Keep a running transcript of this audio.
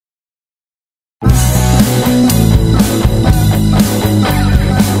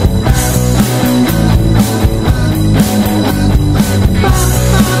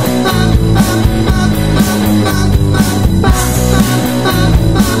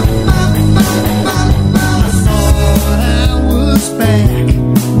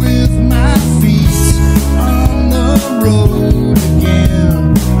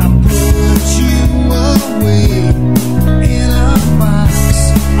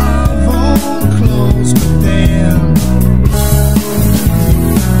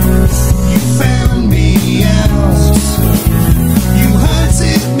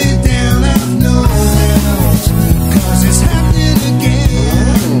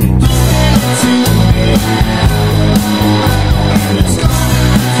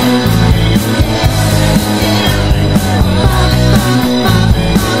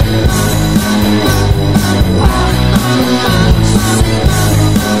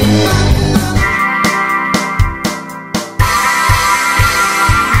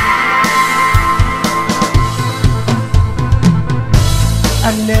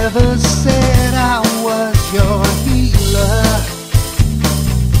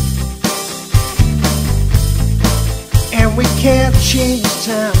can't change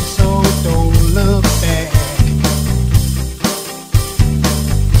time, so don't look back.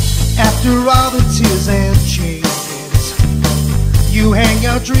 After all the tears and changes, you hang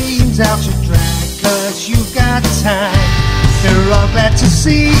your dreams out to dry, 'cause you've got time. They're all glad to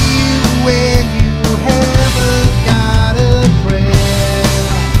see you when you haven't got a prayer,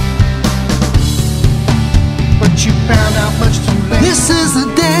 but you found out much too late. This is the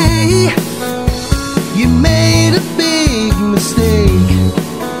day you made a big mistake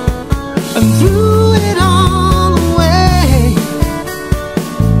and threw it all away.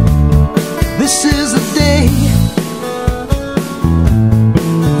 This is the day,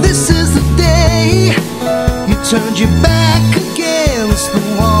 this is the day you turned your back against the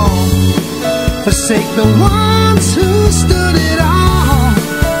wall, forsake the ones who stood it all.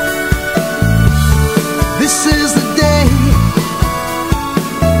 This is the day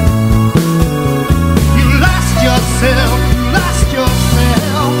you lost yourself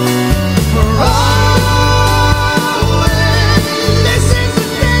for always. This is the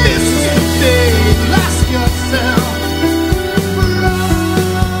day you lost yourself for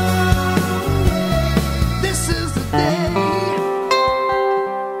always. This is the day.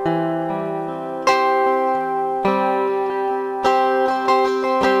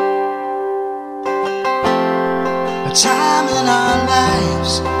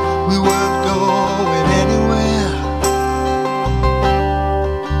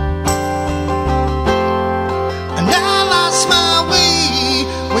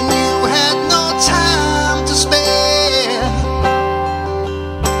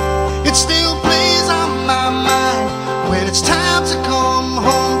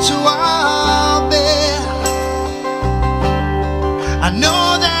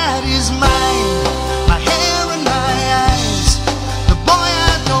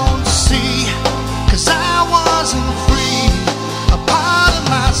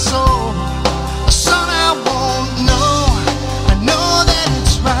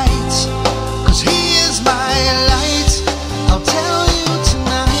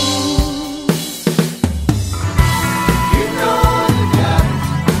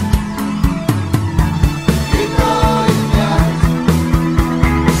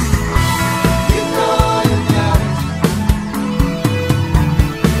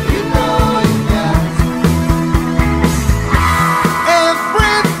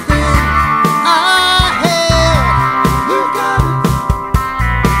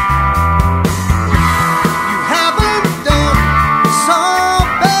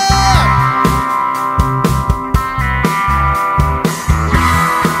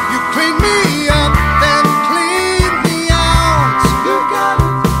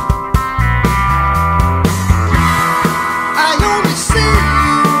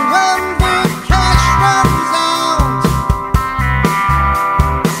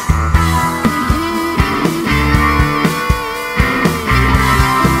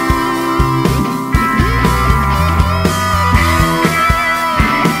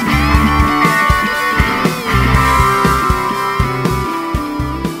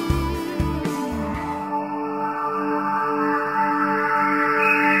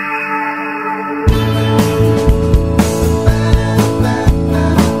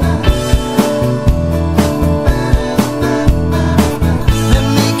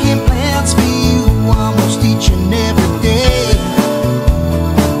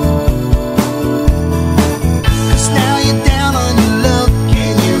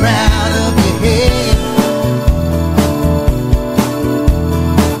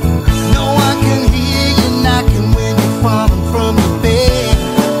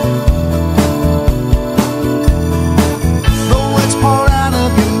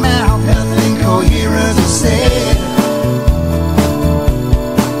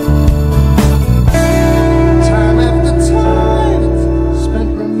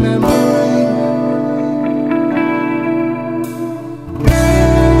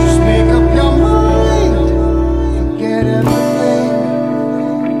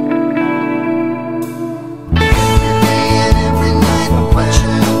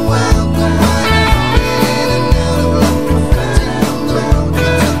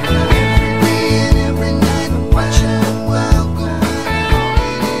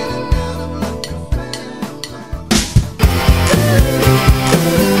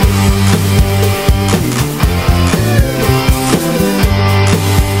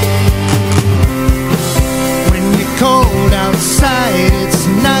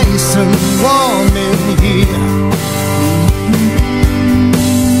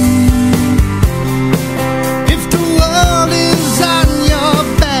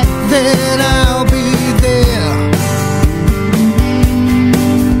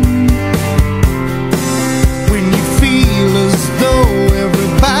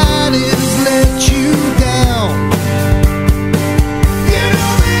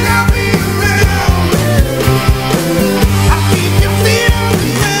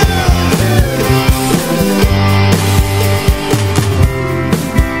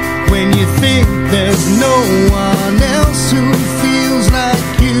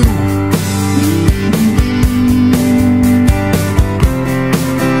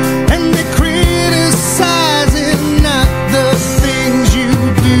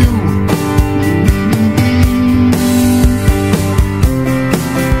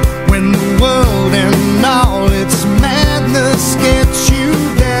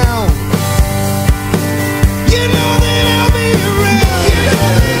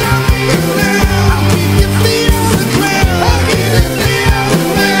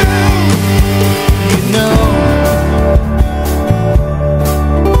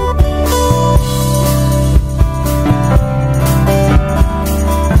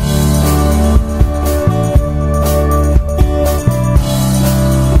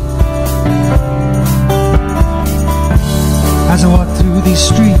 through these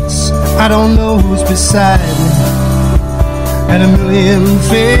streets, I don't know who's beside me, and a million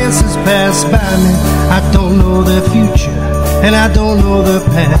faces pass by me. I don't know their future, and I don't know their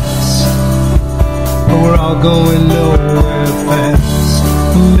past, but we're all going nowhere fast.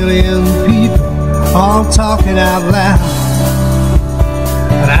 A million people all talking out loud,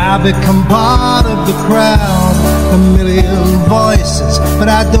 and I become part of the crowd. A million voices, but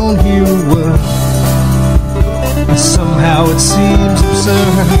I don't hear a word. And somehow it seems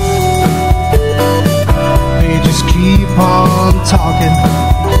absurd. They just keep on talking,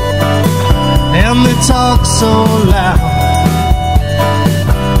 and they talk so loud,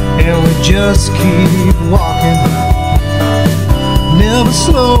 and we just keep walking, never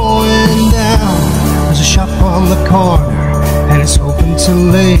slowing down. There's a shop on the corner, and it's open till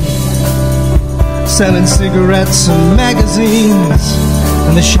late, selling cigarettes and magazines.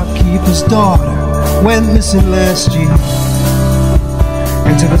 And the shopkeeper's daughter went missing last year,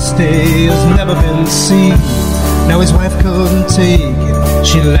 and to this day has never been seen. Now his wife couldn't take it,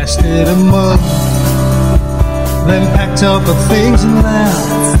 she lasted a month, then packed up her things and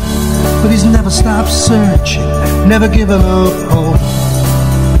left. But he's never stopped searching, never given up hope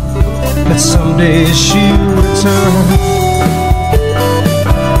that someday she'll return.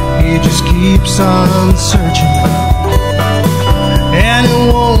 He just keeps on searching, and he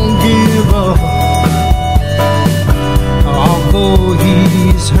won't give up, although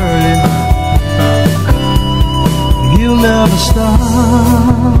he's hurting. He'll never stop.